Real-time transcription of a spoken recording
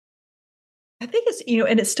I think it's,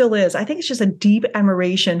 and it still is. I think it's just a deep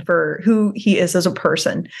admiration for who he is as a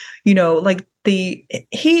person. Like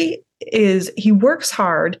he works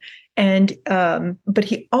hard and but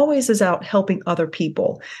he always is out helping other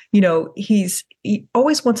people. He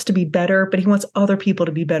always wants to be better, but he wants other people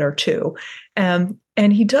to be better too.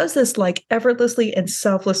 And he does this like effortlessly and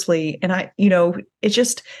selflessly. And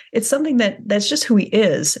it's something that's just who he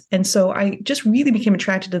is. And so I just really became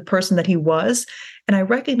attracted to the person that he was. And I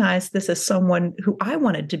recognized this as someone who I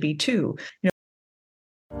wanted to be too.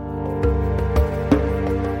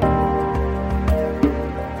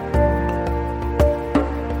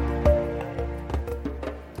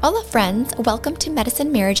 Hola friends, welcome to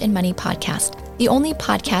Medicine, Marriage, and Money podcast, the only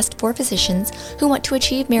podcast for physicians who want to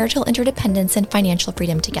achieve marital interdependence and financial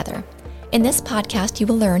freedom together. In this podcast, you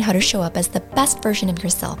will learn how to show up as the best version of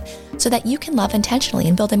yourself so that you can love intentionally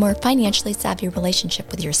and build a more financially savvy relationship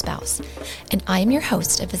with your spouse. And I am your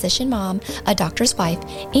host, a physician mom, a doctor's wife,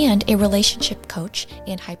 and a relationship coach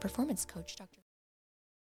and high performance coach, Dr.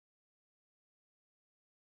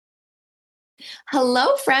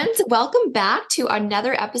 Hello, friends. Welcome back to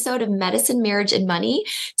another episode of Medicine, Marriage, and Money.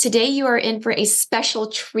 Today, you are in for a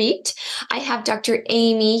special treat. I have Dr.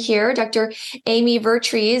 Amy here, Dr. Amy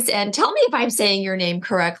Vertrees, and tell me if I'm saying your name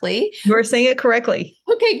correctly. You're saying it correctly.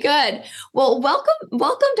 Okay, good. Well,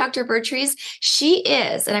 welcome, Dr. Vertrees. She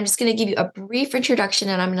is, and I'm just going to give you a brief introduction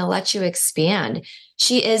and I'm going to let you expand.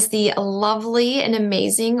 She is the lovely and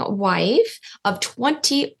amazing wife of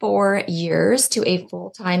 24 years to a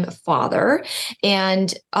full-time father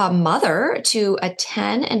and a mother to a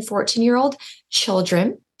 10 and 14-year-old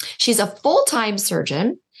children. She's a full-time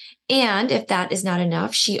surgeon. And if that is not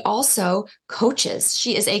enough, she also coaches.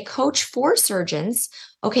 She is a coach for surgeons.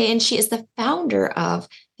 Okay. And she is the founder of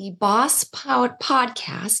the Boss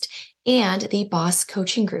Podcast and the Boss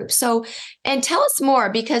Coaching Group. So, and tell us more,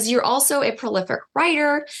 because you're also a prolific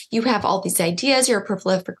writer. You have all these ideas. You're a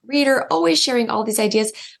prolific reader, always sharing all these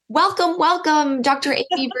ideas. Welcome, Dr.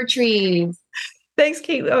 Amy Vertrees. Thanks,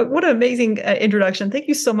 Kate. What an amazing introduction. Thank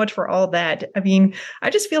you so much for all that. I mean, I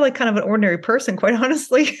just feel like kind of an ordinary person, quite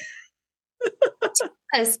honestly.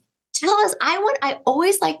 Tell us, I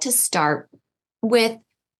always like to start with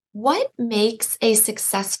what makes a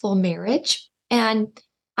successful marriage. And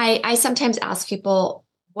I sometimes ask people,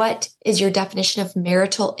 what is your definition of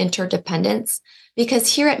marital interdependence?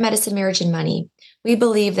 Because here at Medicine, Marriage, and Money, we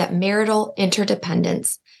believe that marital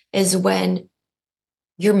interdependence is when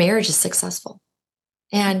your marriage is successful.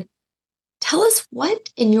 And tell us what,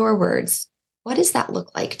 in your words, what does that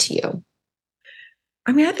look like to you?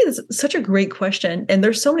 I mean, I think it's such a great question. And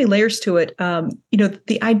there's so many layers to it.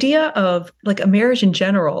 The idea of like a marriage in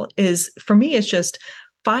general is, for me, is just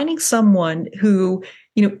finding someone who,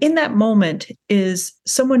 in that moment is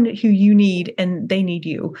someone who you need and they need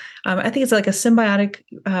you. I think it's like a symbiotic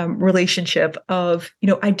relationship of,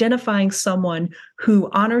 identifying someone who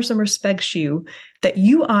honors and respects you, that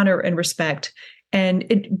you honor and respect. And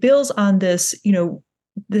it builds on this,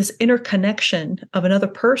 this interconnection of another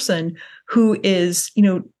person who is,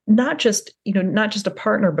 not just a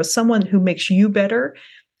partner, but someone who makes you better.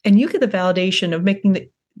 And you get the validation of making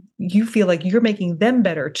you feel like you're making them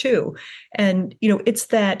better too. And, it's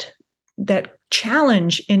that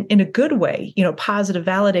challenge in a good way, positive,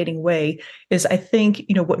 validating way is, I think,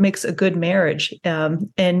 what makes a good marriage.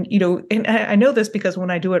 And I know this because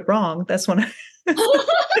when I do it wrong, that's when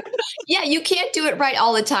Yeah, you can't do it right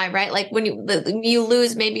all the time, right? Like when you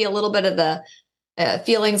lose maybe a little bit of the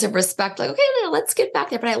feelings of respect, like, okay, let's get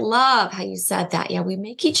back there. But I love how you said that. Yeah, we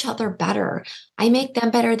make each other better. I make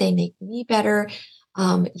them better. They make me better.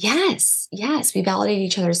 Yes, we validate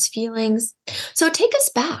each other's feelings. So take us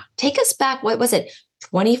back. What was it?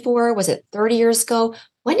 24? Was it 30 years ago?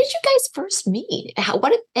 When did you guys first meet? How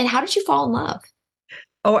did you fall in love?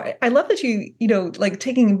 Oh, I love that you like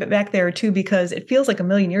taking it back there too, because it feels like a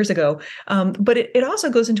million years ago. But it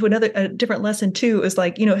also goes into a different lesson too, is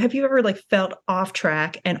like, have you ever like felt off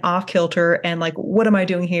track and off kilter and like, what am I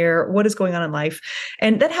doing here? What is going on in life?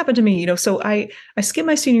 And that happened to me, so I skipped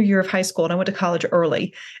my senior year of high school and I went to college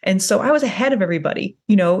early. And so I was ahead of everybody,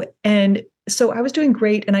 and so I was doing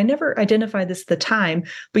great, and I never identified this at the time,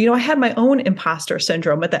 but, I had my own imposter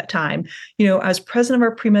syndrome at that time. I was president of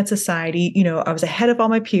our pre-med society, I was ahead of all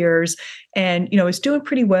my peers, and, I was doing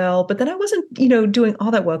pretty well, but then I wasn't, doing all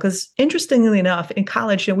that well, because interestingly enough, in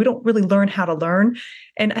college, we don't really learn how to learn.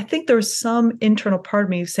 And I think there's some internal part of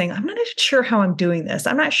me saying, I'm not sure how I'm doing this.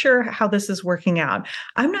 I'm not sure how this is working out.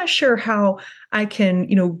 I'm not sure how I can,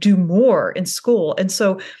 do more in school. And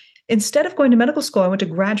so instead of going to medical school, I went to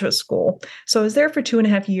graduate school. So I was there for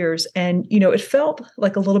 2.5 years, and it felt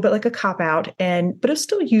like a little bit like a cop out, but it was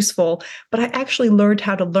still useful. But I actually learned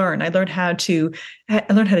how to learn. I learned how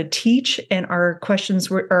to teach, and our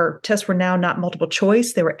tests were now not multiple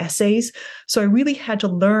choice; they were essays. So I really had to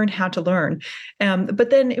learn how to learn. But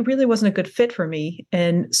then it really wasn't a good fit for me,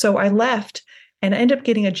 and so I left. And I ended up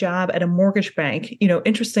getting a job at a mortgage bank.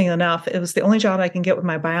 Interesting enough, it was the only job I can get with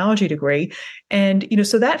my biology degree. And,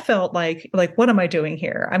 so that felt like, what am I doing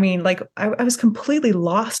here? I mean, I was completely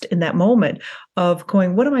lost in that moment of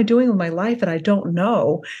going, what am I doing with my life that I don't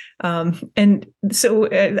know? And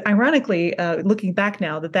so ironically, looking back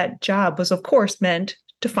now, that job was, of course, meant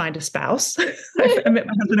to find a spouse. I met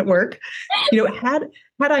my husband at work. Had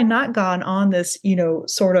I not gone on this,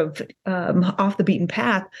 sort of off the beaten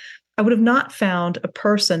path, I would have not found a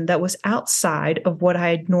person that was outside of what I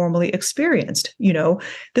had normally experienced.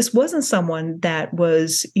 This wasn't someone that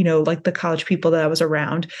was, like the college people that I was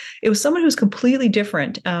around. It was someone who was completely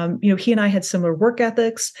different. He and I had similar work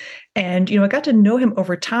ethics, and, I got to know him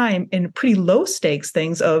over time in pretty low stakes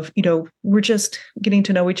things of, we're just getting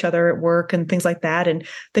to know each other at work and things like that. And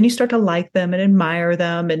then you start to like them and admire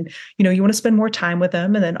them, and, you want to spend more time with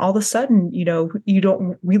them. And then all of a sudden, you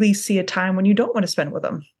don't really see a time when you don't want to spend with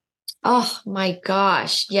them. Oh my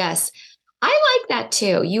gosh. Yes. I like that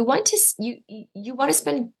too. You want to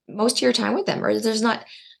spend most of your time with them, or there's not,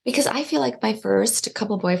 because I feel like my first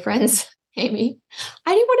couple boyfriends, Amy,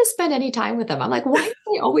 I didn't want to spend any time with them. I'm like, why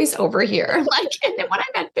are they always over here? And then when I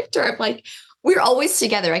met Victor, I'm like, we're always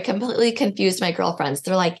together. I completely confused my girlfriends.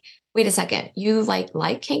 They're like, wait a second, you like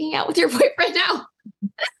hanging out with your boyfriend now?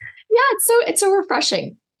 Yeah, it's so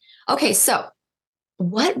refreshing. Okay, so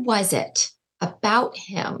what was it about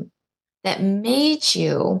him that made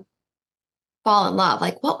you fall in love?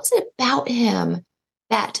 What was it about him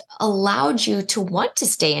that allowed you to want to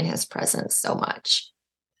stay in his presence so much?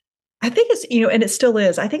 I think it's, and it still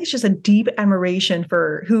is. I think it's just a deep admiration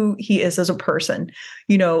for who he is as a person.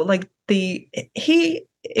 He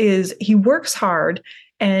works hard,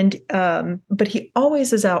 and but he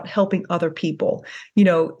always is out helping other people.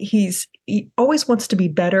 He always wants to be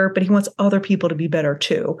better, but he wants other people to be better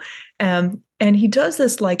too. And he does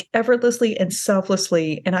this effortlessly and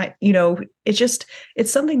selflessly. And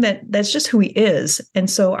it's something that's just who he is. And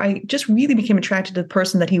so I just really became attracted to the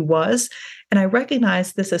person that he was. And I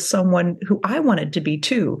recognized this as someone who I wanted to be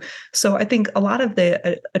too. So I think a lot of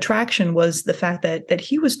the attraction was the fact that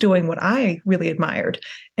he was doing what I really admired,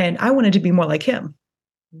 and I wanted to be more like him.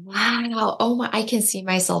 Wow. Oh my, I can see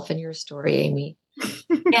myself in your story, Amy.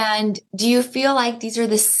 And do you feel like these are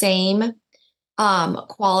the same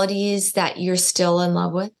qualities that you're still in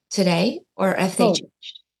love with today, or have they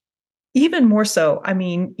changed? Even more so. I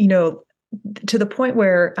mean, to the point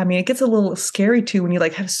where, it gets a little scary too when you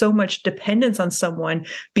have so much dependence on someone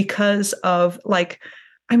because of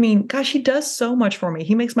gosh, he does so much for me.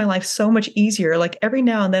 He makes my life so much easier. Every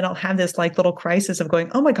now and then I'll have this little crisis of going,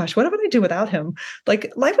 oh my gosh, what would I do without him? Life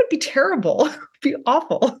would be terrible. It would be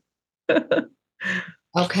awful.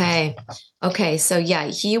 Okay. So yeah,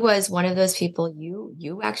 he was one of those people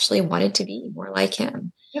you actually wanted to be more like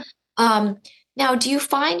him. Yeah. Now, do you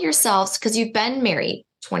find yourselves, because you've been married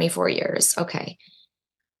 24 years. Okay.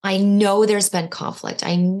 I know there's been conflict.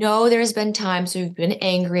 I know there's been times we've been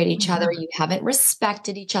angry at each other. You haven't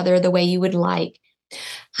respected each other the way you would like.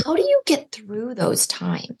 How do you get through those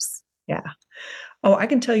times? Yeah. Oh, I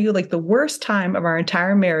can tell you, the worst time of our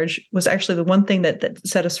entire marriage was actually the one thing that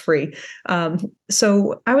set us free.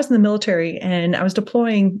 So I was in the military, and I was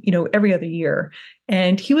deploying, every other year.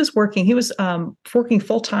 And he was working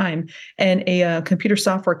full time in a computer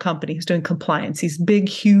software company. He's doing compliance, these big,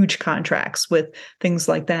 huge contracts with things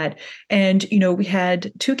like that. And, we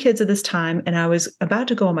had 2 kids at this time, and I was about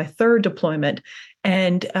to go on my 3rd deployment.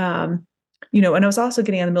 And, and I was also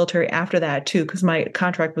getting out of the military after that too, because my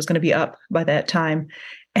contract was going to be up by that time.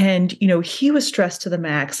 And, he was stressed to the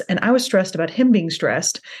max, and I was stressed about him being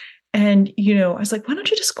stressed. And, I was like, why don't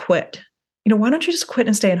you just quit? Why don't you just quit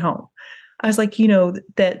and stay at home? I was like,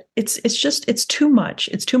 that it's too much.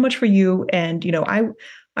 It's too much for you. And,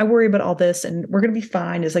 I worry about all this, and we're going to be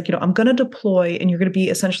fine. It's I'm going to deploy, and you're going to be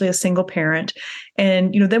essentially a single parent.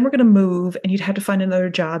 And, then we're going to move, and you'd have to find another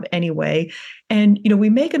job anyway. And, we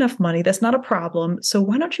make enough money. That's not a problem. So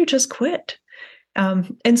why don't you just quit?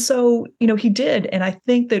 And so, he did. And I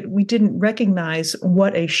think that we didn't recognize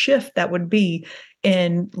what a shift that would be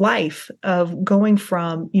in life of going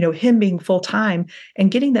from, him being full time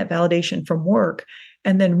and getting that validation from work.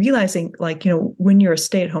 And then realizing, like, when you're a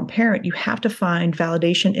stay-at-home parent, you have to find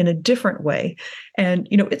validation in a different way. And,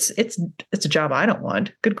 it's a job I don't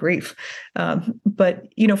want. Good grief. But,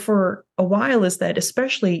 for a while is that,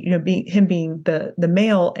 especially, being the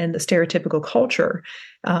male and the stereotypical culture,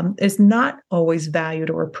 is not always valued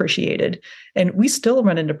or appreciated. And we still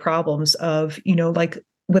run into problems of, like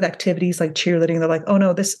with activities like cheerleading, they're like, oh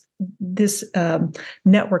no, this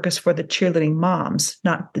network is for the cheerleading moms,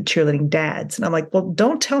 not the cheerleading dads. And I'm like, well,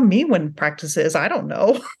 don't tell me when practice is. I don't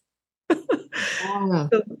know. Yeah.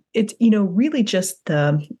 So it's, really just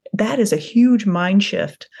that is a huge mind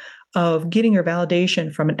shift of getting your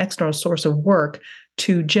validation from an external source of work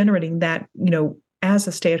to generating that, as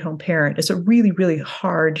a stay-at-home parent. Is a really, really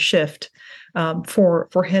hard shift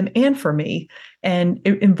for him and for me. And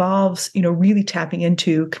it involves, really tapping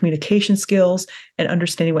into communication skills and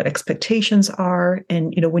understanding what expectations are.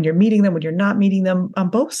 And, when you're meeting them, when you're not meeting them on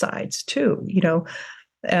both sides too,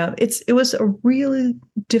 it was a really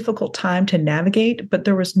difficult time to navigate, but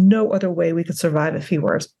there was no other way we could survive if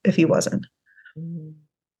he wasn't.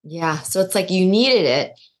 Yeah. So it's like you needed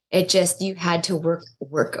it. It just, you had to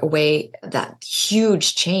work away that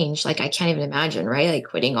huge change. Like, I can't even imagine, right? Like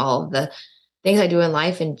quitting all of the things I do in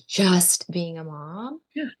life and just being a mom.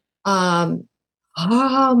 Yeah.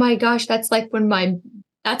 Oh my gosh. That's when my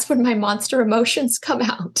monster emotions come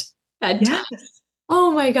out. Yes.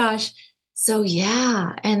 Oh my gosh. So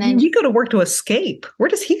yeah. And then we go to work to escape. Where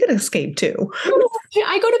does he get to escape to?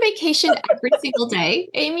 I go to vacation every single day,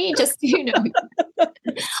 Amy, just,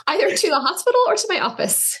 either to the hospital or to my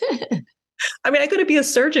office. I mean, I go to be a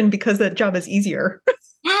surgeon because that job is easier.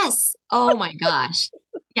 Yes. Oh my gosh.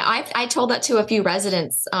 Yeah. I told that to a few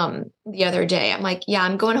residents the other day. I'm like, yeah,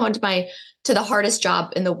 I'm going home to the hardest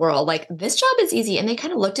job in the world. Like, this job is easy. And they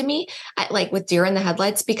kind of looked at me like with deer in the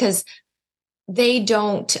headlights, because they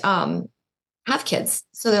don't have kids.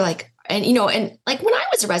 So they're like, and like when I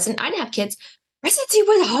was a resident, I didn't have kids. Residency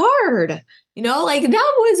was hard, like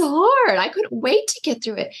that was hard. I couldn't wait to get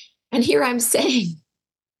through it. And here I'm saying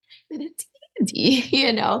that it's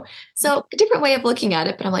easy, So a different way of looking at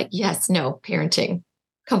it, but I'm like, yes, no, parenting,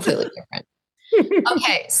 completely different.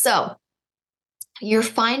 Okay. So you're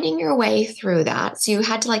finding your way through that. So you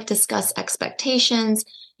had to like discuss expectations.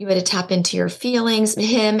 You had to tap into your feelings,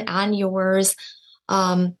 him and yours.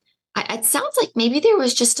 It sounds like maybe there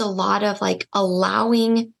was just a lot of like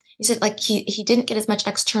allowing. You said like he didn't get as much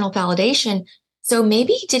external validation. So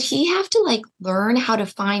maybe did he have to like learn how to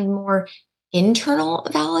find more internal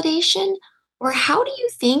validation? Or how do you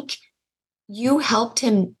think you helped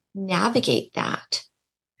him navigate that?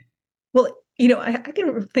 Well, I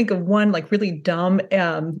can think of one like really dumb,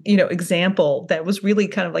 example that was really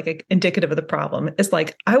kind of like indicative of the problem. It's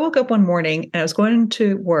like, I woke up one morning and I was going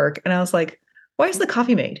to work and I was like, why is the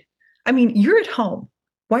coffee made? I mean, you're at home.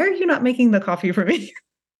 Why are you not making the coffee for me?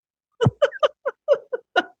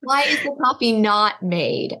 Why is the coffee not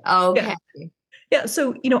made? Okay. Yeah.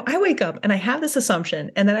 So, I wake up and I have this assumption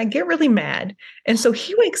and then I get really mad. And so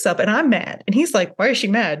he wakes up and I'm mad and he's like, why is she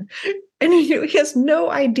mad? And he has no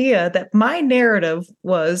idea that my narrative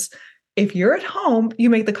was, if you're at home, you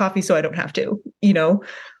make the coffee so I don't have to,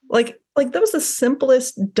 like that was the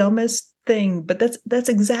simplest, dumbest thing. But that's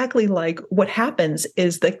exactly like what happens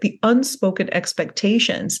is like the unspoken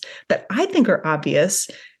expectations that I think are obvious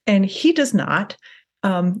and he does not.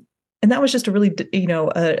 And that was just a really,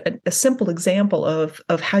 a simple example of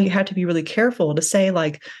how you have to be really careful to say,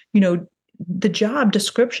 like, the job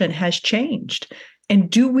description has changed. And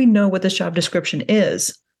do we know what this job description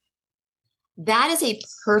is? That is a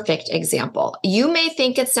perfect example. You may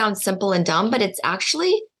think it sounds simple and dumb, but it's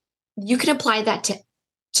actually, you can apply that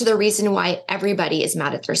to the reason why everybody is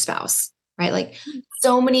mad at their spouse, right? Like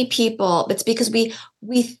so many people, it's because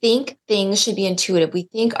we think things should be intuitive. We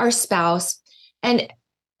think our spouse, and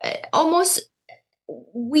almost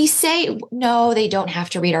we say, no, they don't have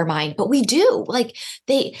to read our mind, but we do. Well,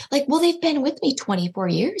 they've been with me 24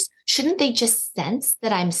 years. Shouldn't they just sense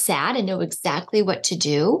that I'm sad and know exactly what to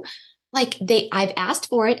do? I've asked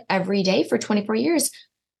for it every day for 24 years.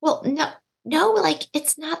 Well, no, like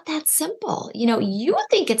it's not that simple. You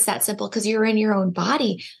think it's that simple because you're in your own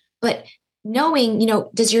body, but knowing,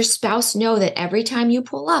 does your spouse know that every time you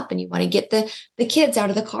pull up and you want to get the kids out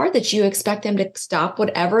of the car, that you expect them to stop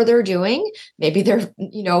whatever they're doing? Maybe they're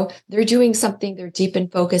doing something, they're deep in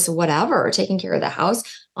focus or whatever, or taking care of the house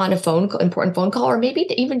on a important phone call, or maybe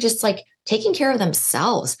even just like taking care of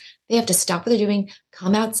themselves. They have to stop what they're doing,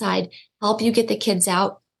 come outside, help you get the kids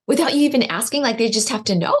out without you even asking. Like they just have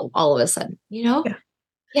to know all of a sudden,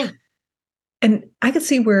 Yeah. And I could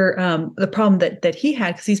see where the problem that he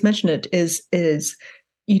had, because he's mentioned it, is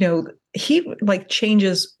he like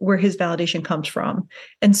changes where his validation comes from.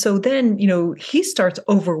 And so then, he starts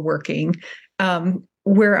overworking,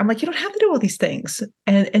 where I'm like, you don't have to do all these things.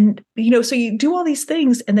 And so you do all these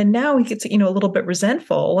things. And then now he gets, a little bit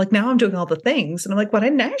resentful. Like now I'm doing all the things. And I'm like, well, I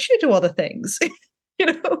didn't ask you to do all the things, you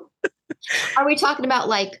know? Are we talking about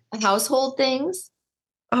like household things?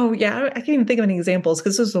 Oh yeah, I can't even think of any examples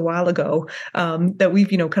because this was a while ago, that we've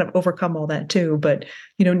kind of overcome all that too. But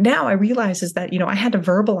now I realize is that I had to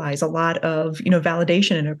verbalize a lot of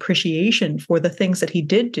validation and appreciation for the things that he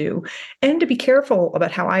did do, and to be careful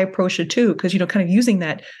about how I approach it too, because kind of using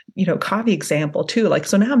that coffee example too. Like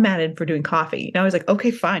so now I'm mad at him for doing coffee. Now he's like,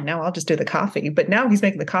 okay, fine, now I'll just do the coffee. But now he's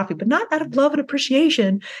making the coffee, but not out of love and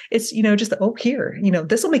appreciation. It's just oh here,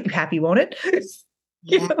 this will make you happy, won't it?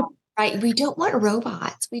 Yeah. Right. We don't want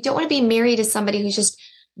robots. We don't want to be married to somebody who's just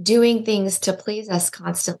doing things to please us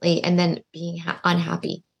constantly and then being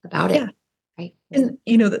unhappy about it. Yeah. Right. And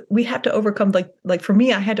that we have to overcome, like for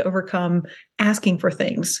me, I had to overcome asking for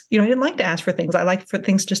things. I didn't like to ask for things. I like for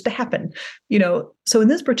things just to happen. So in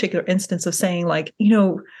this particular instance of saying like,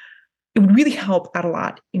 it would really help out a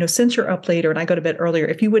lot, since you're up later and I go to bed earlier,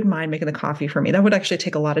 if you wouldn't mind making the coffee for me, that would actually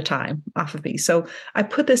take a lot of time off of me. So I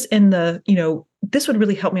put this in the, this would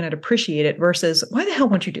really help me and I'd appreciate it versus why the hell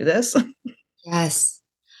won't you do this? Yes.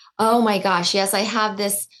 Oh my gosh. Yes. I have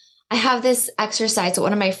this exercise that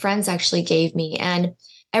one of my friends actually gave me. And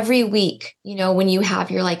every week, when you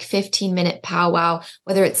have your like 15-minute powwow,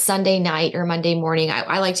 whether it's Sunday night or Monday morning,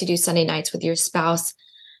 I like to do Sunday nights with your spouse.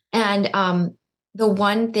 And, the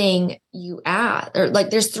one thing you ask, or like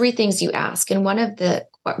there's three things you ask. And one of the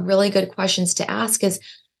really good questions to ask is,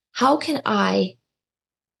 how can I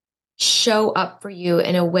show up for you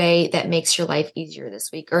in a way that makes your life easier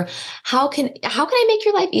this week? Or how can I make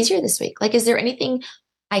your life easier this week? Like, is there anything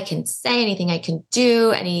I can say, anything I can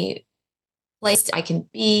do, any place I can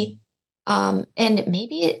be? And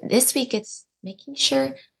maybe this week it's making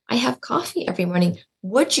sure I have coffee every morning.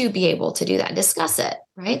 Would you be able to do that? Discuss it,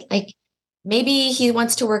 right? Like, maybe he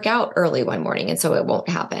wants to work out early one morning and so it won't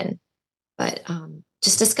happen, but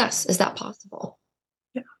just discuss, is that possible?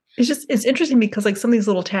 Yeah. It's interesting because like some of these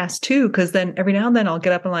little tasks too, because then every now and then I'll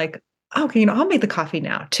get up and like, okay, I'll make the coffee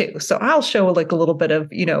now too. So I'll show like a little bit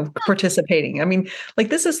of, participating. I mean, like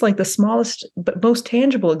this is like the smallest, but most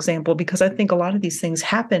tangible example, because I think a lot of these things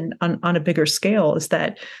happen on a bigger scale, is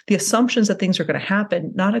that the assumptions that things are going to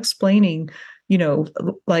happen, not explaining,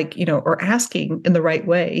 or asking in the right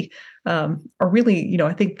way, are really,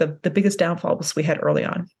 I think the biggest downfall was we had early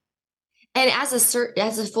on. And as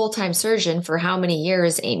a full-time surgeon for how many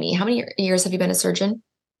years, Amy? How many years have you been a surgeon?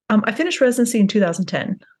 I finished residency in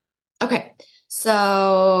 2010. Okay.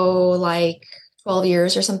 So like 12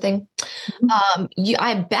 years or something. Mm-hmm.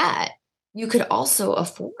 I bet you could also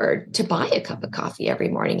afford to buy a cup of coffee every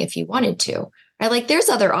morning if you wanted to, right? Like there's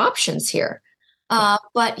other options here.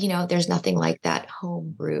 But there's nothing like that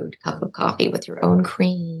home brewed cup of coffee with your own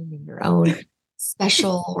cream and your own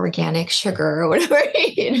special organic sugar or whatever,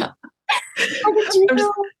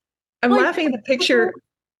 I'm laughing at the picture.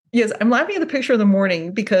 Yes, I'm laughing at the picture of the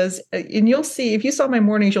morning because, and you'll see, if you saw my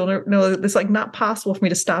mornings, you'll know that it's like not possible for me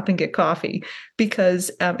to stop and get coffee because,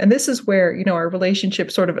 and this is where, our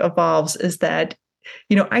relationship sort of evolves, is that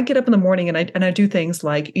I get up in the morning and I do things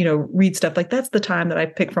like, read stuff. Like that's the time that I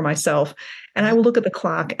pick for myself. And I will look at the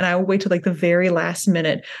clock and I will wait till like the very last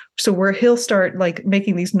minute. So where he'll start like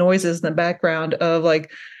making these noises in the background of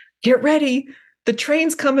like, get ready, the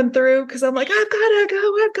train's coming through. Cause I'm like, I've gotta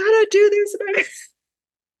go, I've gotta do this.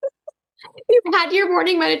 You've had your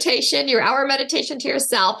morning meditation, your hour meditation to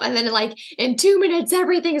yourself. And then like in 2 minutes,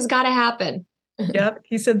 everything's got to happen. Yep.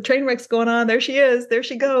 He said, train wreck's going on. There she is. There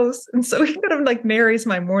she goes. And so he kind of like narrates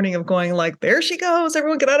my morning of going like, there she goes.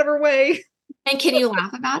 Everyone get out of her way. And can you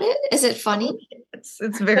laugh about it? Is it funny?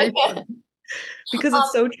 It's very funny because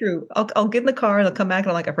it's so true. I'll get in the car and I'll come back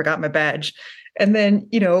and I'm like, I forgot my badge. And then,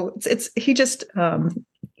 he just,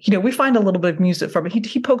 we find a little bit of music from it.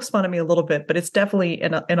 He pokes fun at me a little bit, but it's definitely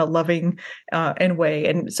in a loving way.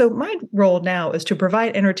 And so my role now is to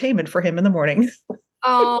provide entertainment for him in the morning.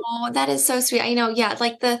 Oh, that is so sweet. I know. Yeah.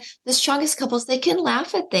 Like the strongest couples, they can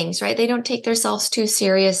laugh at things, right? They don't take themselves too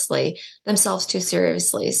seriously.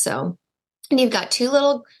 So, and you've got two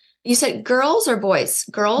little, you said girls or boys?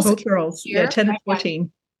 Girls? Both girls. Here. Yeah. 10 and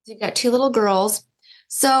 14. So you've got two little girls.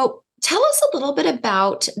 So tell us a little bit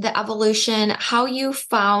about the evolution, how you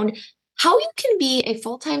found how you can be a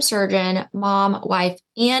full-time surgeon, mom, wife,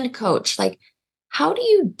 and coach. Like, how do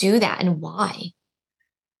you do that and why?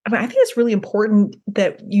 I mean, I think it's really important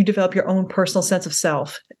that you develop your own personal sense of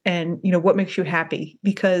self and, what makes you happy.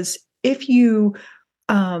 Because if you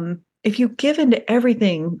give into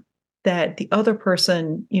everything that the other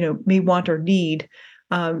person, may want or need,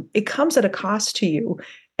 it comes at a cost to you.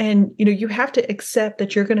 And, you have to accept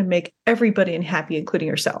that you're going to make everybody unhappy, including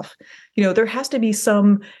yourself. There has to be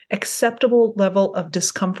some acceptable level of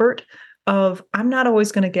discomfort of, I'm not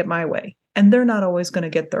always going to get my way, and they're not always going to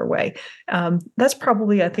get their way. That's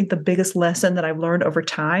probably, I think, the biggest lesson that I've learned over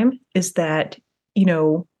time is that,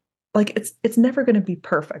 like it's never going to be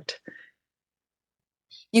perfect.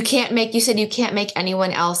 You said you can't make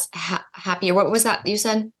anyone else happier. What was that you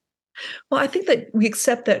said? Well, I think that we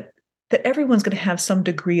accept that everyone's going to have some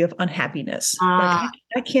degree of unhappiness. Like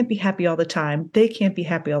I can't be happy all the time. They can't be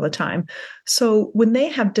happy all the time. So when they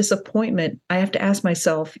have disappointment, I have to ask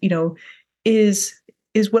myself, is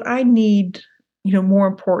what I need, more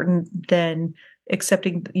important than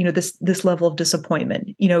accepting, this level of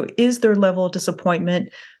disappointment? Is their level of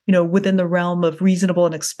disappointment, within the realm of reasonable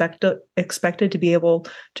and expected to be able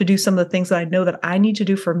to do some of the things that I know that I need to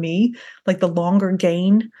do for me, like the longer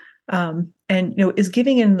gain, and is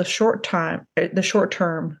giving in the short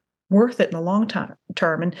term worth it in the long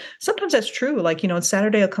term? And sometimes that's true. Like,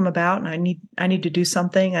 Saturday will come about and I need to do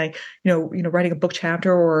something. Writing a book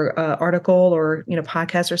chapter or article or,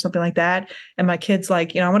 podcast or something like that. And my kid's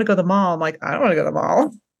like, I want to go to the mall. I'm like, I don't want to go to the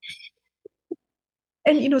mall.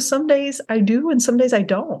 And, some days I do and some days I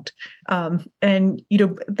don't. And,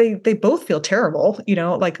 they both feel terrible,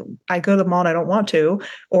 like I go to the mall and I don't want to,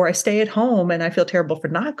 or I stay at home and I feel terrible for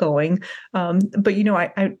not going. But,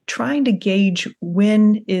 I'm trying to gauge,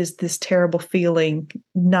 when is this terrible feeling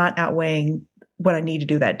not outweighing what I need to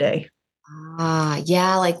do that day?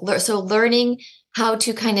 Yeah. So learning how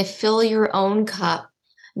to kind of fill your own cup,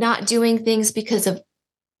 not doing things because of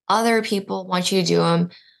other people want you to do them,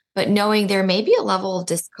 but knowing there may be a level of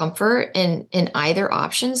discomfort in either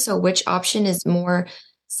option. So which option is more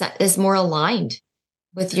aligned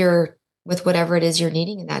with whatever it is you're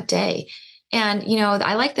needing in that day? And,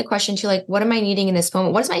 I like the question too, like, what am I needing in this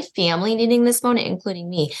moment? What is my family needing in this moment, including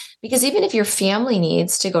me? Because even if your family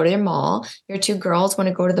needs to go to the mall, your two girls want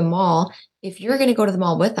to go to the mall, if you're going to go to the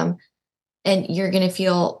mall with them and you're going to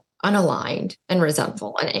feel unaligned and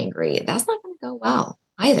resentful and angry, that's not going to go well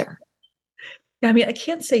either. Yeah, I mean, I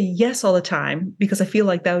can't say yes all the time because I feel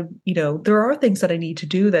like that would, there are things that I need to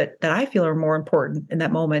do that I feel are more important in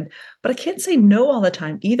that moment. But I can't say no all the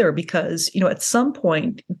time either because, at some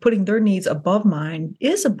point, putting their needs above mine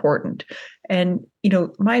is important. And,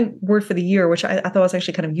 my word for the year, which I thought was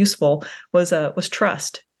actually kind of useful, was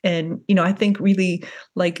trust. And, I think really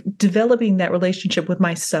like developing that relationship with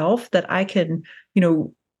myself that I can,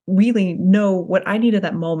 really know what I need at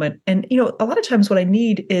that moment. And, a lot of times what I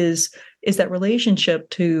need is that relationship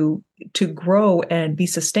to grow and be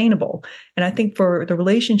sustainable. And I think for the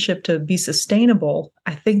relationship to be sustainable,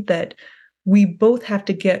 I think that we both have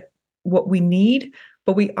to get what we need,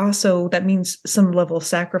 but that means some level of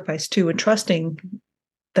sacrifice too, and trusting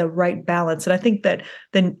the right balance. And I think that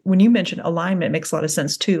then when you mention alignment, it makes a lot of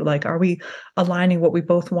sense too. Like, are we aligning what we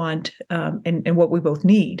both want and what we both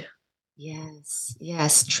need?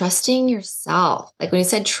 Yes. Trusting yourself. Like when you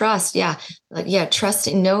said trust,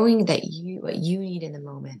 trusting, knowing that what you need in the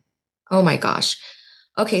moment. Oh my gosh.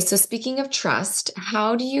 Okay. So speaking of trust,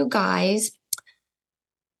 how do you guys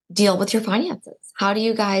deal with your finances? How do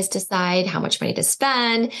you guys decide how much money to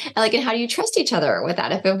spend? And how do you trust each other with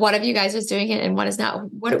that? If one of you guys is doing it and one is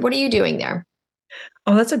not, what are you doing there?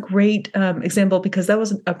 Oh, that's a great example because that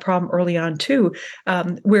was a problem early on too,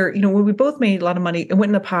 where, when we both made a lot of money, it went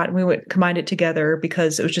in the pot and we combined it together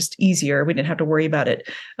because it was just easier. We didn't have to worry about it.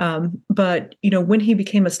 But, when he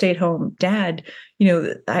became a stay-at-home dad,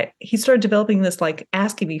 he started developing this, like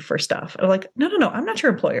asking me for stuff. I'm like, no, I'm not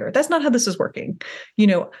your employer. That's not how this is working.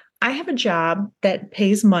 I have a job that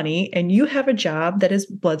pays money and you have a job that is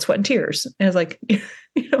blood, sweat, and tears. And I was like,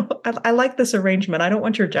 I like this arrangement. I don't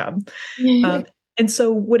want your job. And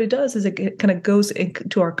so what it does is it kind of goes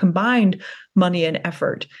into our combined money and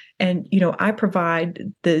effort. And, I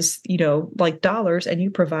provide this, like dollars and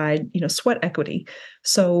you provide, sweat equity.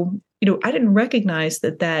 So, I didn't recognize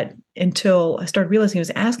that until I started realizing he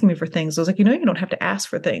was asking me for things. I was like, you don't have to ask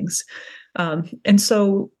for things. And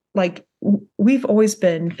so like we've always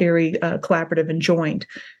been very collaborative and joined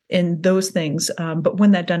in those things. But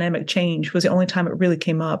when that dynamic changed was the only time it really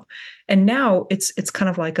came up. And now it's kind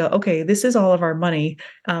of like, okay, this is all of our money.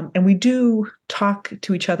 And we do talk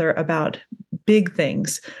to each other about big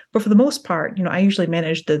things. But for the most part, I usually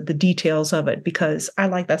manage the details of it because I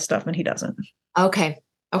like that stuff and he doesn't. Okay.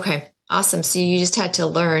 Awesome. So you just had to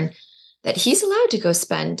learn that he's allowed to go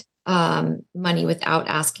spend money without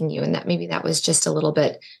asking you. And that maybe that was just a little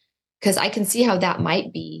bit, because I can see how that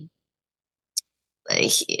might be.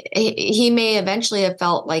 He may eventually have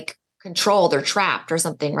felt like controlled or trapped or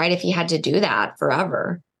something, right? If he had to do that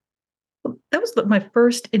forever. That was my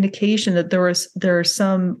first indication that there's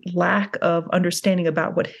some lack of understanding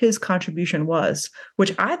about what his contribution was,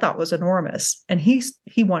 which I thought was enormous, and he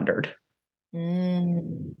wondered.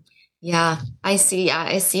 Mm. Yeah, I see. Yeah,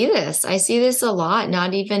 I see this. I see this a lot.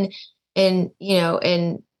 Not even in,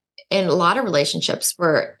 in a lot of relationships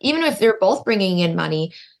where even if they're both bringing in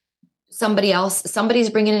money, somebody's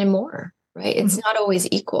bringing in more, right? It's Mhm. not always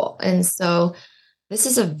equal. And so this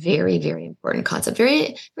is a very, very important concept.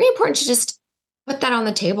 Very, very important to just put that on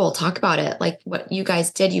the table, talk about it. Like what you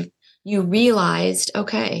guys did, you realized,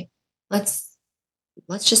 okay, let's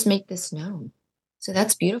just make this known. So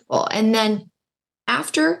that's beautiful. And then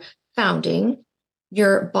after founding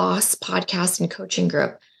your Boss podcast and coaching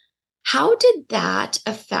group, how did that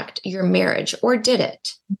affect your marriage, or did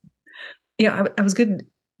it? Yeah, I was going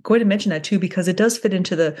to mention that too, because it does fit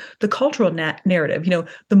into the cultural narrative.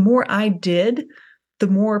 The more I did, the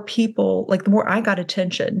more people, like the more I got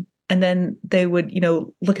attention, and then they would,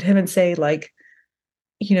 look at him and say like,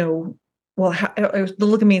 well, they'll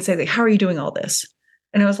look at me and say like, how are you doing all this?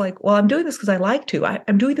 And I was like, well, I'm doing this because I like to.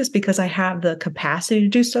 I'm doing this because I have the capacity to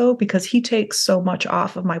do so, because he takes so much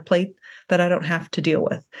off of my plate that I don't have to deal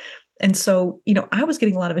with. And so, I was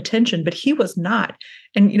getting a lot of attention, but he was not.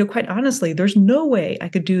 And, quite honestly, there's no way I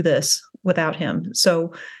could do this without him.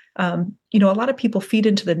 So, a lot of people feed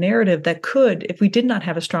into the narrative that could, if we did not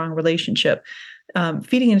have a strong relationship,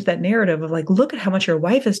 feeding into that narrative of like, look at how much your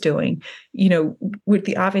wife is doing, with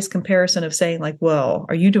the obvious comparison of saying like, well,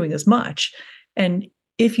 are you doing as much? And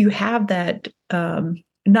if you have that,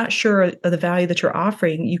 not sure of the value that you're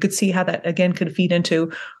offering, you could see how that again could feed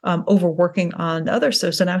into overworking on others.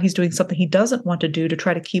 So now he's doing something he doesn't want to do to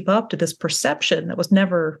try to keep up to this perception that was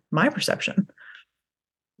never my perception.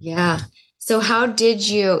 Yeah. So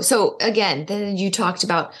so again, then you talked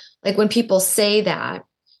about like when people say that,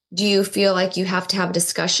 do you feel like you have to have a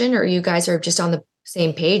discussion, or you guys are just on the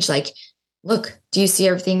same page? Like, look, do you see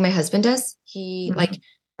everything my husband does? He like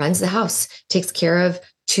runs the house, takes care of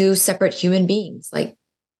two separate human beings. Like,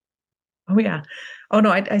 oh yeah. Oh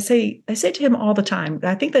no, I say to him all the time.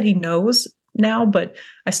 I think that he knows now, but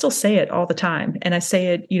I still say it all the time. And I say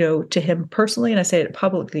it, to him personally, and I say it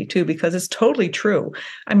publicly too, because it's totally true.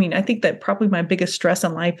 I mean, I think that probably my biggest stress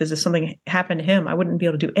in life is if something happened to him, I wouldn't be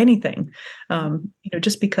able to do anything.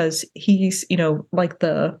 Just because he's, like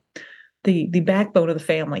the backbone of the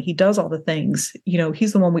family. He does all the things,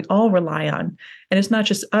 he's the one we all rely on. And it's not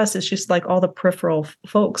just us, it's just like all the peripheral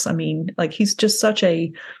folks. I mean, like he's just such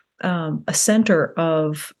a center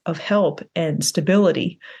of help and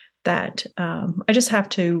stability that I just have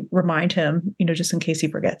to remind him, just in case he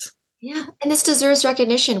forgets. yeah. And this deserves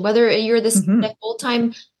recognition, whether you're Mm-hmm. the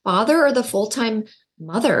full-time father or the full-time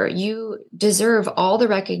mother, you deserve all the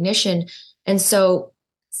recognition. And so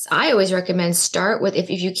I always recommend start with, if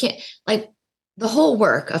you can't, like the whole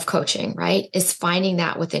work of coaching, right, is finding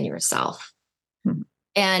that within yourself. Mm-hmm.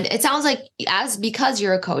 And it sounds like because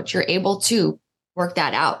you're a coach, you're able to work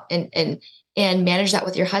that out and manage that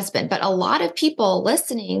with your husband. But a lot of people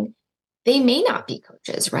listening, they may not be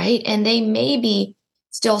coaches, right? And they may be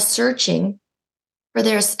still searching for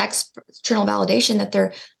their external validation that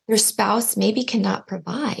their spouse maybe cannot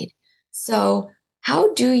provide. So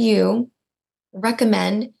how do you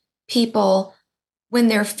recommend people, when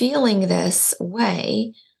they're feeling this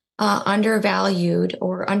way, undervalued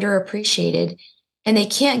or underappreciated, and they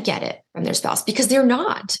can't get it from their spouse because they're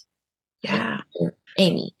not? Yeah.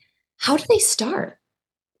 Amy, how do they start?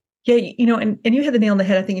 Yeah, and you hit the nail on the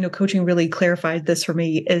head. I think, coaching really clarified this for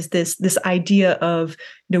me, is this idea of,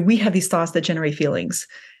 we have these thoughts that generate feelings.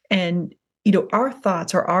 And, our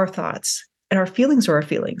thoughts are our thoughts and our feelings are our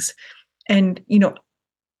feelings. And,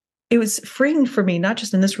 it was freeing for me, not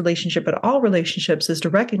just in this relationship, but all relationships, is to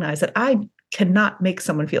recognize that I cannot make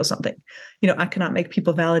someone feel something. I cannot make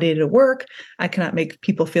people validated at work. I cannot make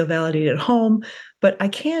people feel validated at home, but I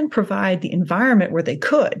can provide the environment where they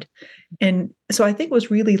could. And so I think it was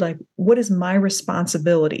really like, what is my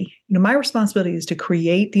responsibility? My responsibility is to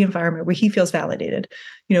create the environment where he feels validated.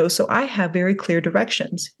 So I have very clear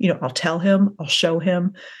directions. I'll tell him, I'll show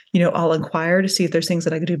him, I'll inquire to see if there's things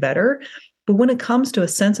that I could do better. But when it comes to a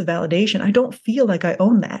sense of validation, I don't feel like I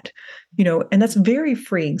own that, and that's very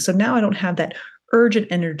freeing. So now I don't have that urgent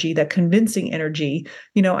energy, that convincing energy.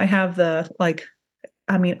 I have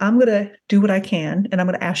I'm going to do what I can, and I'm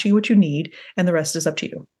going to ask you what you need, and the rest is up to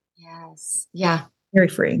you. Yes. Yeah. Very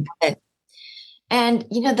freeing. And,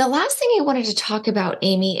 the last thing I wanted to talk about,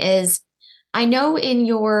 Amy, is I know in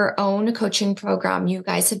your own coaching program, you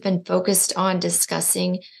guys have been focused on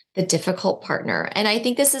discussing the difficult partner. And I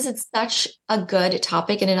think this is such a good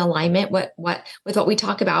topic and in alignment with what we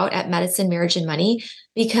talk about at Medicine, Marriage, and Money,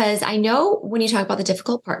 because I know when you talk about the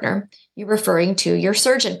difficult partner, you're referring to your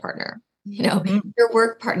surgeon partner, your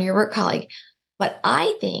work partner, your work colleague. But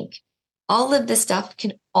I think all of this stuff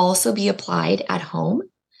can also be applied at home,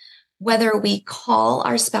 whether we call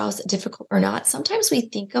our spouse difficult or not. Sometimes we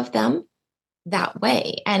think of them that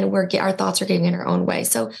way, and our thoughts are getting in our own way.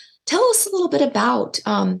 So tell us a little bit about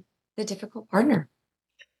the difficult partner.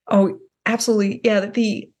 Oh, absolutely. Yeah.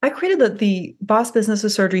 I created the Boss Business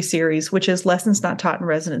of Surgery series, which is lessons not taught in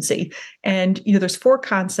residency. And, there's 4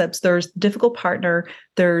 concepts. There's difficult partner.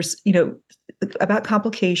 There's, about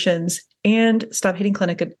complications, and stop hating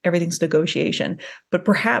clinic and everything's negotiation. But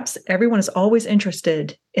perhaps everyone is always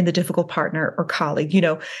interested in the difficult partner or colleague.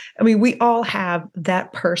 We all have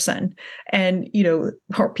that person and,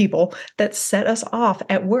 or people that set us off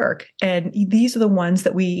at work. And these are the ones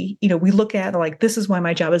that we look at like, this is why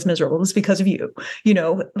my job is miserable. It's because of you,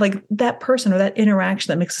 like that person or that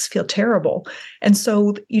interaction that makes us feel terrible. And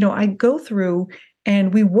so, I go through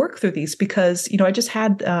and we work through these because, I just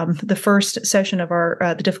had the first session of our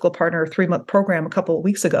the Difficult Partner 3-month program a couple of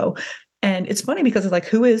weeks ago. And it's funny because it's like,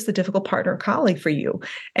 who is the difficult partner or colleague for you?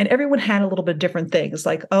 And everyone had a little bit different things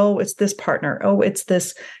like, oh, it's this partner. Oh, it's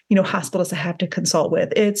this, hospitalist I have to consult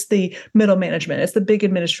with. It's the middle management. It's the big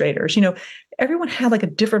administrators. Everyone had like a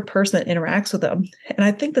different person that interacts with them. And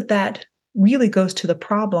I think that really goes to the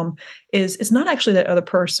problem is it's not actually that other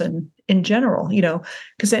person in general,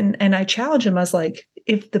 because and I challenge him. I was like,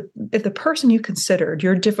 if the person you considered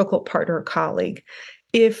your difficult partner or colleague,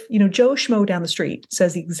 if Joe Schmo down the street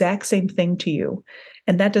says the exact same thing to you,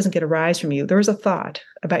 and that doesn't get a rise from you, there is a thought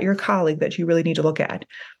about your colleague that you really need to look at.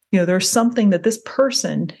 There's something that this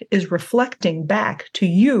person is reflecting back to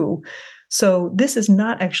you. So this is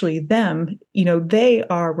not actually them. They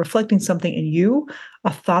are reflecting something in you,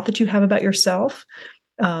 a thought that you have about yourself,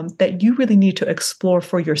 that you really need to explore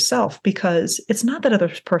for yourself, because it's not that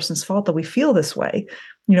other person's fault that we feel this way,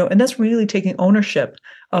 and that's really taking ownership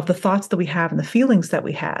of the thoughts that we have and the feelings that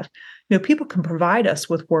we have. People can provide us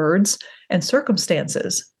with words and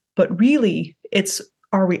circumstances, but really it's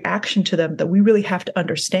our reaction to them that we really have to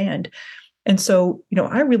understand. And so,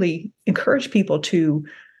 I really encourage people to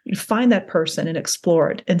find that person and explore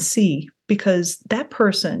it and see, because that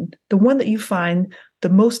person, the one that you find the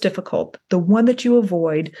most difficult, the one that you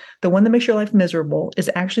avoid, the one that makes your life miserable, is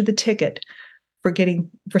actually the ticket for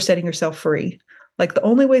setting yourself free. Like the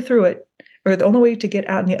only way through it, or the only way to get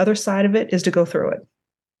out on the other side of it, is to go through it.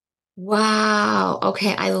 Wow.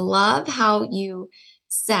 Okay. I love how you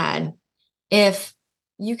said, if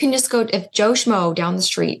you can just go, if Joe Schmo down the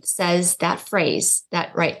street says that phrase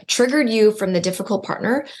that triggered you from the difficult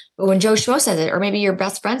partner, but when Joe Schmo says it, or maybe your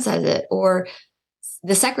best friend says it, or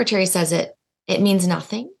the secretary says it, it means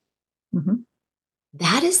nothing. Mm-hmm.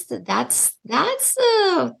 That's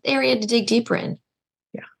the area to dig deeper in.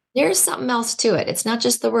 Yeah. There's something else to it. It's not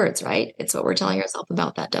just the words, right? It's what we're telling ourselves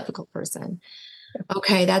about that difficult person.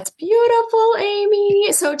 Okay. That's beautiful,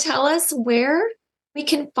 Amy. So tell us where we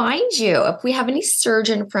can find you. If we have any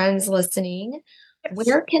surgeon friends listening, yes,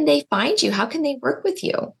 where can they find you? How can they work with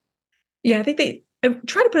you? Yeah, I think I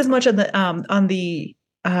try to put as much on the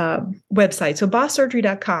website. So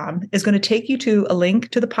bosssurgery.com is going to take you to a link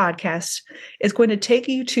to the podcast. It's going to take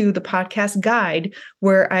you to the podcast guide,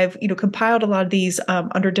 where I've, compiled a lot of these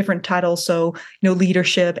under different titles. So,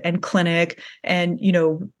 leadership and clinic and,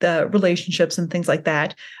 the relationships and things like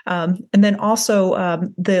that. And then also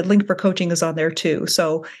the link for coaching is on there too.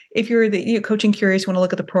 So if you're the coaching curious, you want to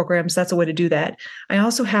look at the programs, that's a way to do that. I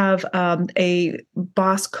also have a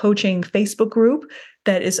Boss Coaching Facebook group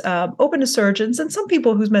that is open to surgeons and some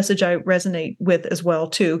people whose message I resonate with as well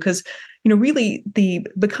too, because really the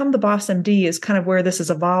Become the Boss MD is kind of where this is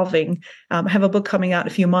evolving. I have a book coming out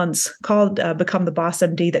in a few months called Become the Boss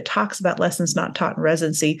MD that talks about lessons not taught in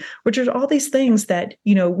residency, which are all these things that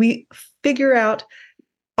we figure out.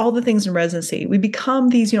 All the things in residency, we become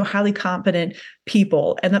these, highly competent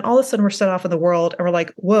people. And then all of a sudden we're set off in the world and we're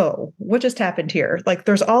like, whoa, what just happened here? Like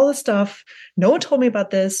there's all this stuff. No one told me about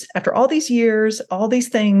this after all these years, all these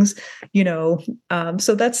things,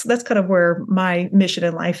 so that's kind of where my mission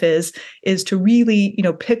in life is to really,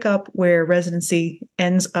 pick up where residency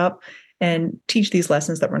ends up and teach these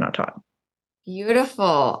lessons that we're not taught.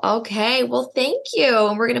 Beautiful. Okay. Well, thank you.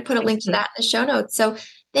 And we're going to put a link to that in the show notes. So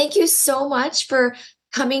thank you so much for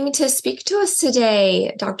coming to speak to us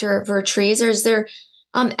today, Dr. Vertrees. Or is there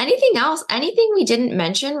anything else, anything we didn't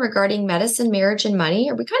mention regarding medicine, marriage, and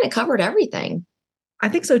money? Or we kind of covered everything? I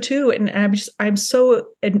think so too. And I'm so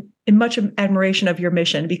in much admiration of your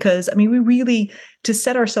mission, because I mean, we really, to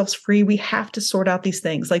set ourselves free, we have to sort out these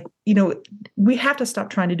things. Like, we have to stop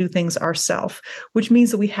trying to do things ourselves, which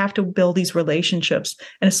means that we have to build these relationships,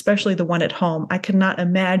 and especially the one at home. I cannot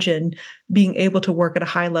imagine being able to work at a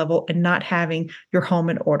high level and not having your home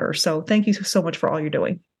in order. So thank you so much for all you're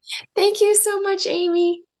doing. Thank you so much,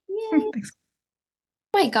 Amy. Yay. Thanks.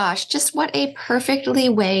 Oh my gosh, just what a perfectly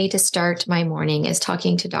way to start my morning is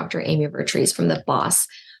talking to Dr. Amy Vertrees from the Boss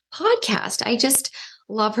podcast. I just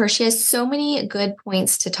love her. She has so many good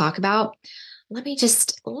points to talk about. Let me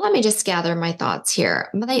just gather my thoughts here.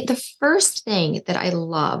 The first thing that I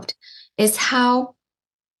loved is how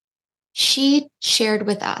she shared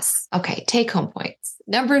with us. Okay, take home points.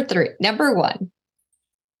 Number one,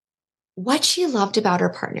 what she loved about her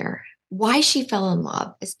partner, why she fell in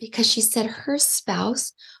love, is because she said her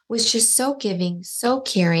spouse was just so giving, so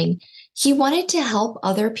caring. He wanted to help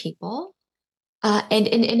other people.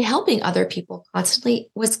 And helping other people constantly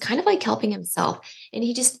was kind of like helping himself. And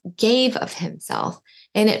he just gave of himself,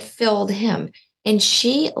 and it filled him. And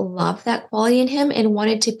she loved that quality in him and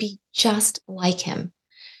wanted to be just like him.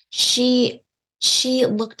 She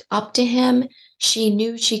looked up to him. She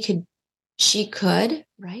knew she could,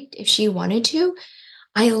 right? If she wanted to.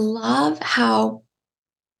 I love how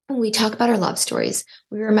when we talk about our love stories,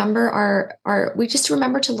 we remember we just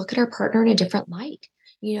remember to look at our partner in a different light.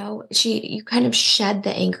 You kind of shed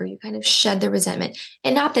the anger, you kind of shed the resentment.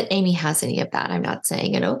 And not that Amy has any of that. I'm not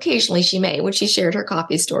saying, occasionally she may when she shared her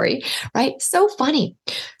coffee story, right? So funny.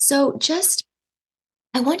 So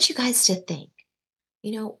I want you guys to think,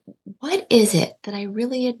 what is it that I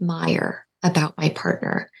really admire about my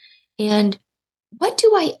partner? And what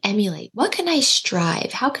do I emulate? What can I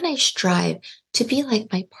strive? How can I strive to be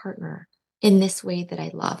like my partner in this way that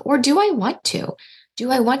I love? Or do I want to?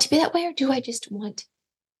 Do I want to be that way, or do I just want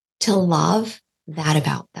to love that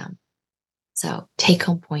about them? So, take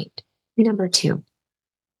home point number 2.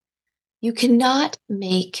 You cannot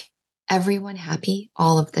make everyone happy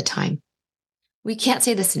all of the time. We can't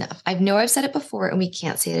say this enough. I know I've said it before, and we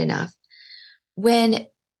can't say it enough. When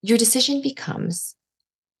your decision becomes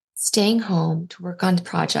staying home to work on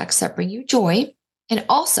projects that bring you joy, and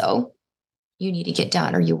also you need to get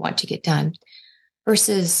done or you want to get done,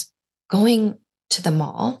 versus going to the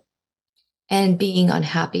mall and being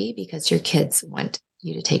unhappy because your kids want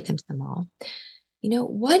you to take them to the mall,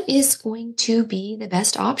 what is going to be the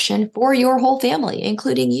best option for your whole family,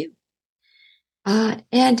 including you? And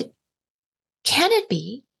can it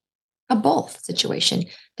be a both situation?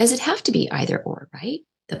 Does it have to be either or, right?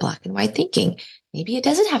 The black and white thinking. Maybe it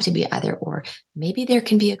doesn't have to be either or. Maybe there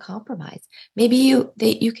can be a compromise. Maybe you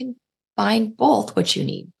can find both what you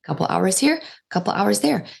need. A couple hours here, a couple hours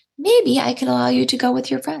there. Maybe I can allow you to go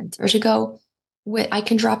with your friends, or to go I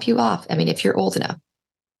can drop you off. I mean, if you're old enough,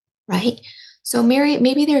 right? So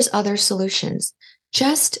maybe there's other solutions.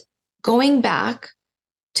 Just going back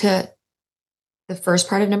to the first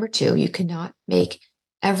part of number 2, you cannot make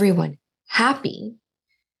everyone happy.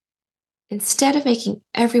 Instead of making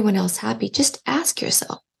everyone else happy, just ask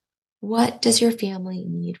yourself, what does your family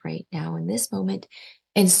need right now in this moment?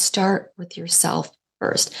 And start with yourself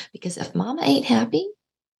first. Because if mama ain't happy,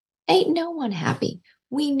 ain't no one happy.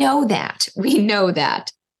 We know that. We know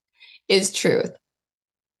that is truth.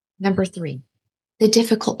 Number 3, the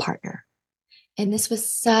difficult partner. And this was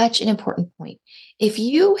such an important point. If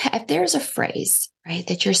there's a phrase, right,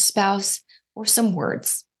 that your spouse, or some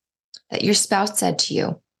words that your spouse said to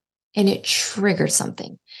you, and it triggered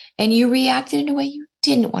something, and you reacted in a way you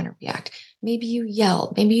didn't want to react. Maybe you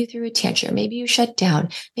yelled, maybe you threw a tantrum, maybe you shut down,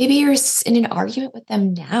 maybe you're in an argument with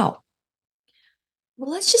them now.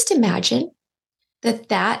 Well, let's just imagine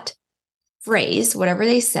that phrase, whatever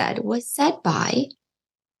they said, was said by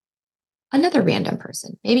another random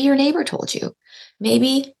person. Maybe your neighbor told you.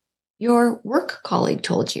 Maybe your work colleague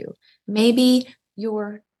told you. Maybe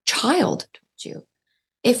your child told you.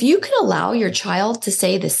 If you can allow your child to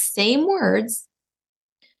say the same words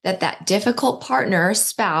that difficult partner,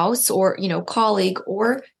 spouse, or colleague,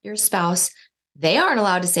 or your spouse, they aren't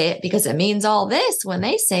allowed to say it because it means all this when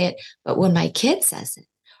they say it. But when my kid says it,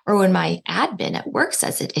 or when my admin at work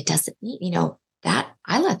says it, it doesn't mean, that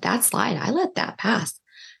I let that slide. I let that pass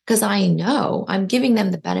because I know I'm giving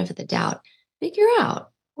them the benefit of the doubt. Figure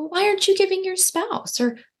out, well, why aren't you giving your spouse,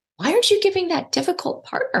 or why aren't you giving that difficult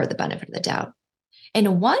partner the benefit of the doubt?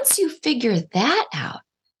 And once you figure that out,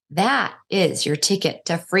 that is your ticket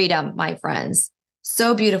to freedom, my friends.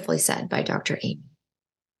 So beautifully said by Dr. Amy.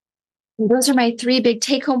 And those are my 3 big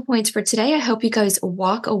take-home points for today. I hope you guys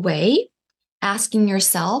walk away asking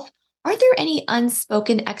yourself, Are there any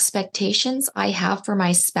unspoken expectations I have for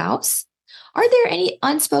my spouse? Are there any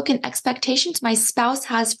unspoken expectations my spouse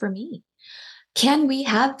has for me? Can we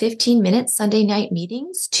have 15-minute Sunday night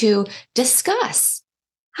meetings to discuss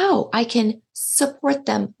how I can support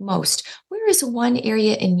them most? Where is one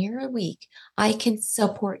area in your week I can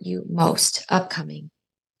support you most upcoming?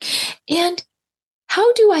 And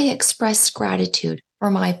how do I express gratitude for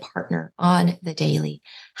my partner on the daily?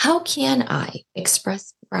 How can I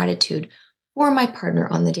express gratitude for my partner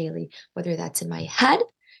on the daily? Whether that's in my head,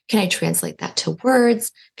 can I translate that to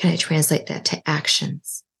words? Can I translate that to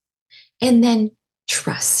actions? And then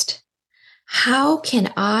trust. How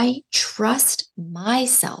can I trust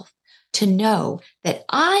myself to know that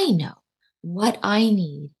I know what I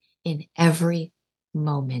need in every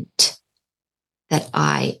moment that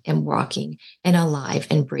I am walking and alive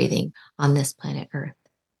and breathing on this planet Earth?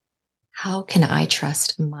 How can I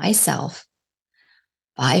trust myself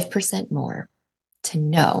 5% more to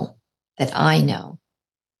know that I know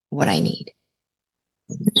what I need?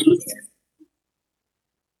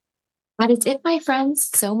 That is it, my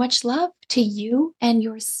friends. So much love to you and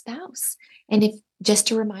your spouse. And if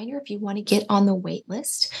just a reminder, if you want to get on the wait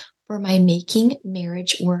list for my Making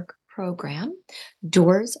Marriage Work program,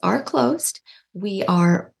 doors are closed. We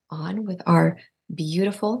are on with our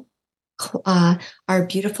beautiful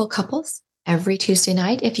couples every Tuesday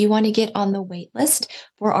night. If you want to get on the wait list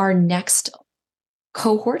for our next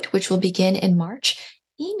cohort, which will begin in March,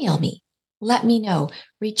 email me. Let me know.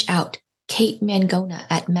 Reach out. Kate Mangona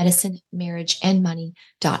at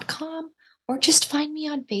medicinemarriageandmoney.com, or just find me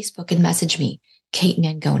on Facebook and message me, Kate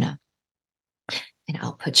Mangona, and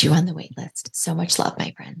I'll put you on the wait list. So much love,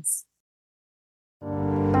 my friends.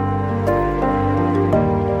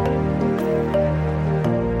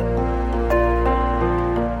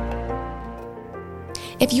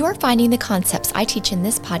 If you are finding the concepts I teach in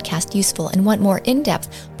this podcast useful and want more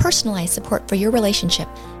in-depth, personalized support for your relationship,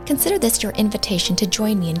 consider this your invitation to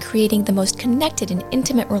join me in creating the most connected and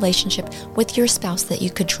intimate relationship with your spouse that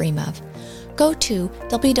you could dream of. Go to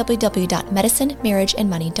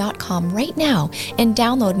www.medicinemarriageandmoney.com right now and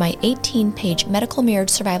download my 18-page medical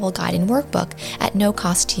marriage survival guide and workbook at no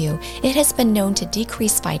cost to you. It has been known to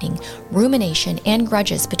decrease fighting, rumination, and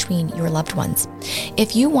grudges between your loved ones.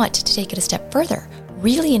 If you want to take it a step further,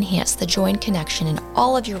 really enhance the joy and connection in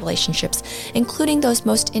all of your relationships, including those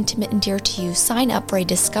most intimate and dear to you, sign up for a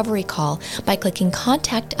discovery call by clicking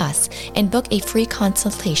Contact Us and book a free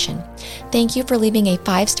consultation. Thank you for leaving a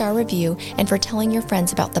 5-star review and for telling your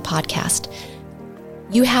friends about the podcast.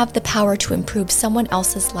 You have the power to improve someone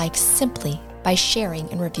else's life simply by sharing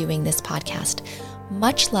and reviewing this podcast.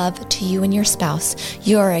 Much love to you and your spouse.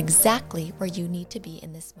 You are exactly where you need to be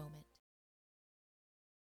in this moment.